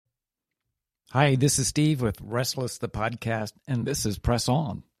Hi, this is Steve with Restless the Podcast, and this is Press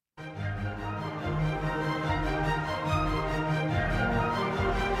On.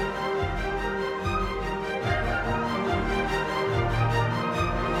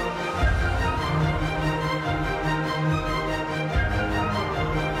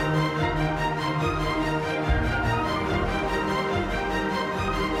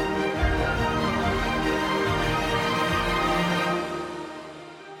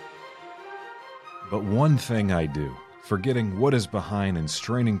 But one thing I do, forgetting what is behind and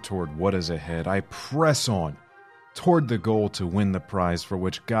straining toward what is ahead, I press on toward the goal to win the prize for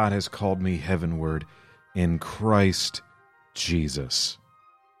which God has called me heavenward in Christ Jesus.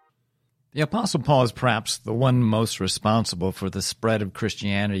 The Apostle Paul is perhaps the one most responsible for the spread of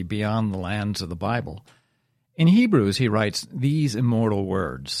Christianity beyond the lands of the Bible. In Hebrews, he writes these immortal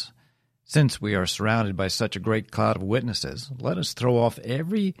words, "Since we are surrounded by such a great cloud of witnesses, let us throw off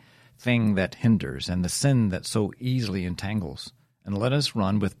everything that hinders and the sin that so easily entangles, and let us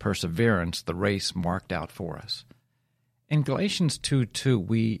run with perseverance the race marked out for us." In Galatians 2:2,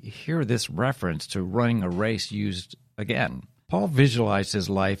 we hear this reference to running a race used again. Paul visualized his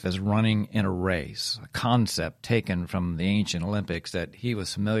life as running in a race, a concept taken from the ancient Olympics that he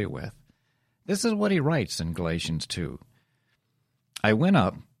was familiar with. This is what he writes in Galatians 2. "I went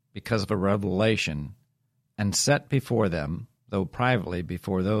up because of a revelation and set before them, though privately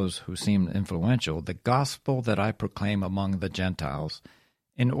before those who seemed influential, the gospel that I proclaim among the Gentiles,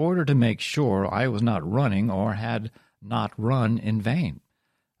 in order to make sure I was not running or had not run in vain."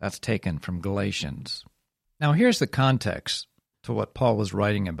 That's taken from Galatians. Now here's the context to what Paul was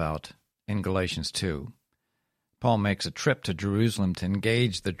writing about in Galatians 2. Paul makes a trip to Jerusalem to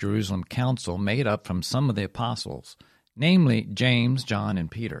engage the Jerusalem council made up from some of the apostles, namely James, John,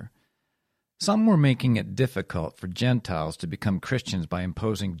 and Peter. Some were making it difficult for Gentiles to become Christians by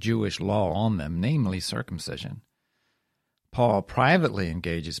imposing Jewish law on them, namely circumcision. Paul privately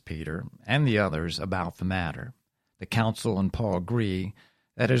engages Peter and the others about the matter. The council and Paul agree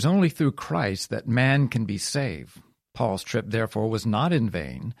that it is only through Christ that man can be saved. Paul's trip, therefore, was not in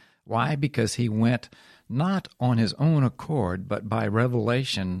vain. Why? Because he went not on his own accord, but by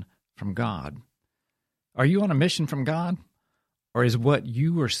revelation from God. Are you on a mission from God? Or is what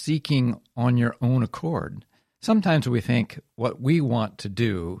you are seeking on your own accord? Sometimes we think what we want to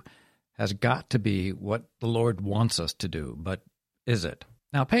do has got to be what the Lord wants us to do, but is it?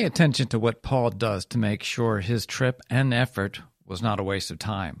 Now pay attention to what Paul does to make sure his trip and effort was not a waste of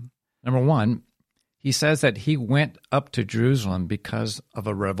time. Number one, he says that he went up to Jerusalem because of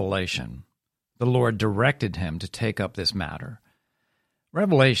a revelation. The Lord directed him to take up this matter.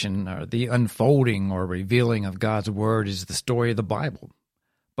 Revelation, or the unfolding or revealing of God's Word, is the story of the Bible,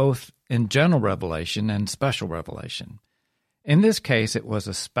 both in general revelation and special revelation. In this case, it was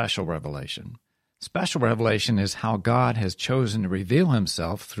a special revelation. Special revelation is how God has chosen to reveal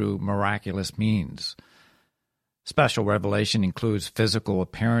himself through miraculous means. Special revelation includes physical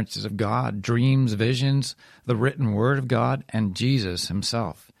appearances of God, dreams, visions, the written Word of God, and Jesus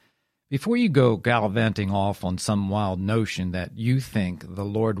himself. Before you go gallivanting off on some wild notion that you think the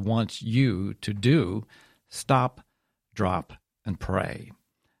Lord wants you to do, stop, drop, and pray.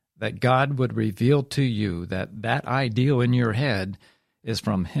 That God would reveal to you that that ideal in your head is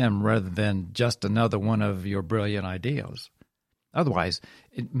from him rather than just another one of your brilliant ideas. Otherwise,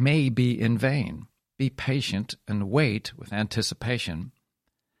 it may be in vain. Be patient and wait with anticipation.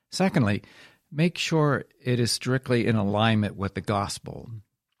 Secondly, make sure it is strictly in alignment with the gospel.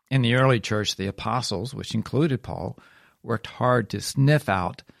 In the early church, the apostles, which included Paul, worked hard to sniff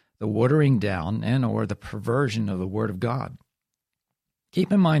out the watering down and or the perversion of the Word of God.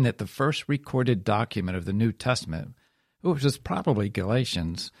 Keep in mind that the first recorded document of the New Testament, which was probably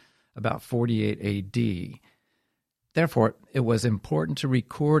Galatians, about 48 A.D., therefore, it was important to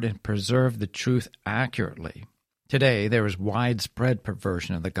record and preserve the truth accurately. Today, there is widespread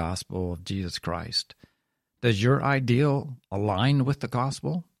perversion of the gospel of Jesus Christ. Does your ideal align with the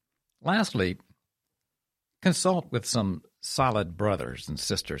gospel? Lastly, consult with some solid brothers and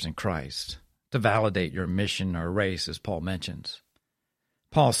sisters in Christ to validate your mission or race, as Paul mentions.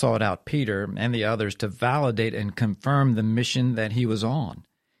 Paul sought out Peter and the others to validate and confirm the mission that he was on.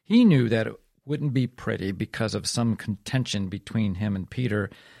 He knew that it wouldn't be pretty because of some contention between him and Peter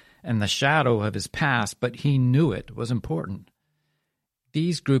and the shadow of his past, but he knew it was important.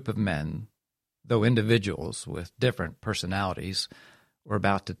 These group of men, though individuals with different personalities, were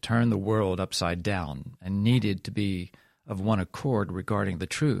about to turn the world upside down and needed to be of one accord regarding the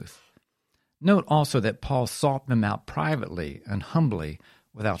truth. Note also that Paul sought them out privately and humbly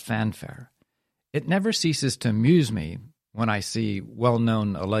without fanfare. It never ceases to amuse me when I see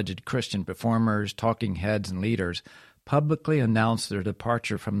well-known alleged Christian performers, talking heads, and leaders publicly announce their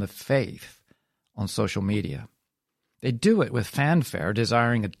departure from the faith on social media. They do it with fanfare,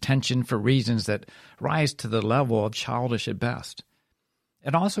 desiring attention for reasons that rise to the level of childish at best.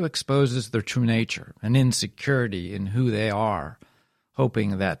 It also exposes their true nature, an insecurity in who they are,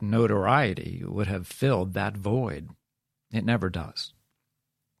 hoping that notoriety would have filled that void. It never does.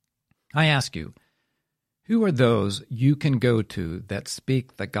 I ask you, who are those you can go to that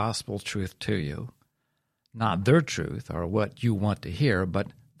speak the gospel truth to you? Not their truth or what you want to hear, but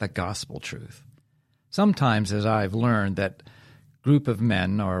the gospel truth. Sometimes, as I've learned, that group of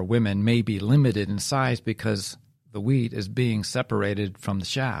men or women may be limited in size because the wheat is being separated from the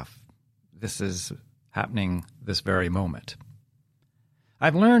chaff. This is happening this very moment.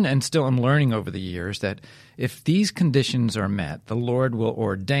 I've learned and still am learning over the years that if these conditions are met, the Lord will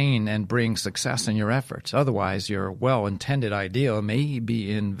ordain and bring success in your efforts. Otherwise, your well-intended ideal may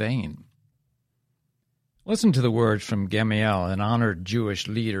be in vain. Listen to the words from Gamaliel, an honored Jewish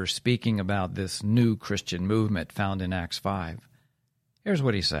leader speaking about this new Christian movement found in Acts 5. Here's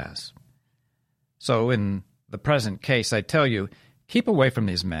what he says. So, in the present case, I tell you, keep away from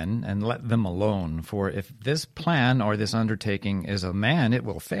these men and let them alone, for if this plan or this undertaking is of man, it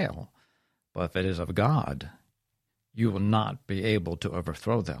will fail. But if it is of God, you will not be able to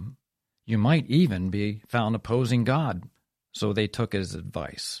overthrow them. You might even be found opposing God. So they took his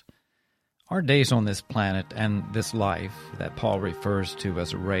advice. Our days on this planet and this life that Paul refers to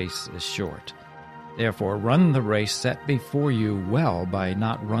as a race is short. Therefore, run the race set before you well by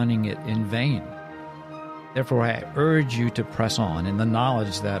not running it in vain. Therefore, I urge you to press on in the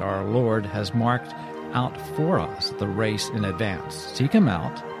knowledge that our Lord has marked out for us the race in advance. Seek him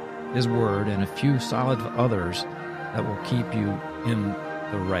out, his word, and a few solid others that will keep you in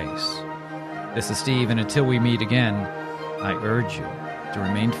the race. This is Steve, and until we meet again, I urge you to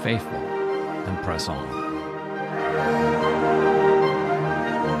remain faithful and press on.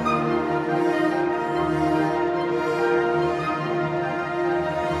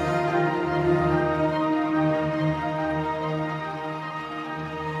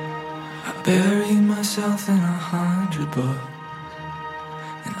 Buried myself in 100 books,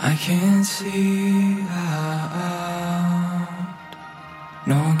 and I can't see out,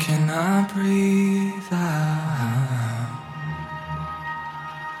 nor can I breathe out.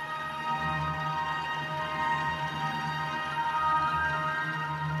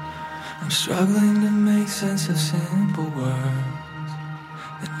 I'm struggling to make sense of simple words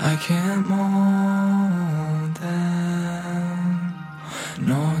that I can't mold them,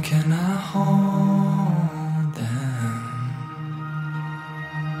 nor can I hold them.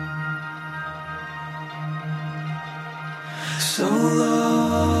 So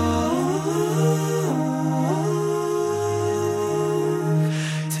Lord,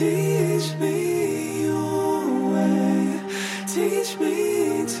 teach me your way, teach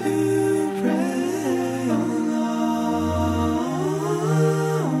me to pray, oh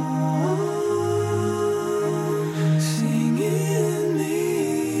Lord, sing in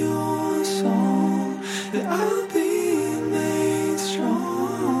me your song, that I'll be made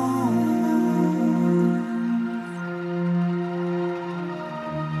strong.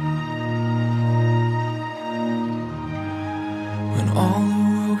 When all the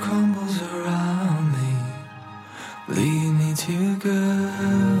world crumbles around me, lead me to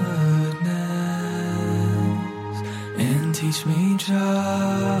goodness and teach me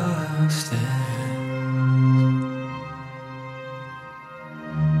justice.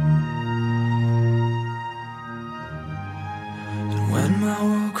 And when my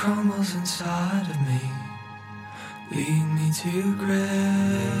world crumbles inside of me, lead me to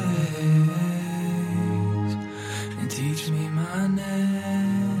grace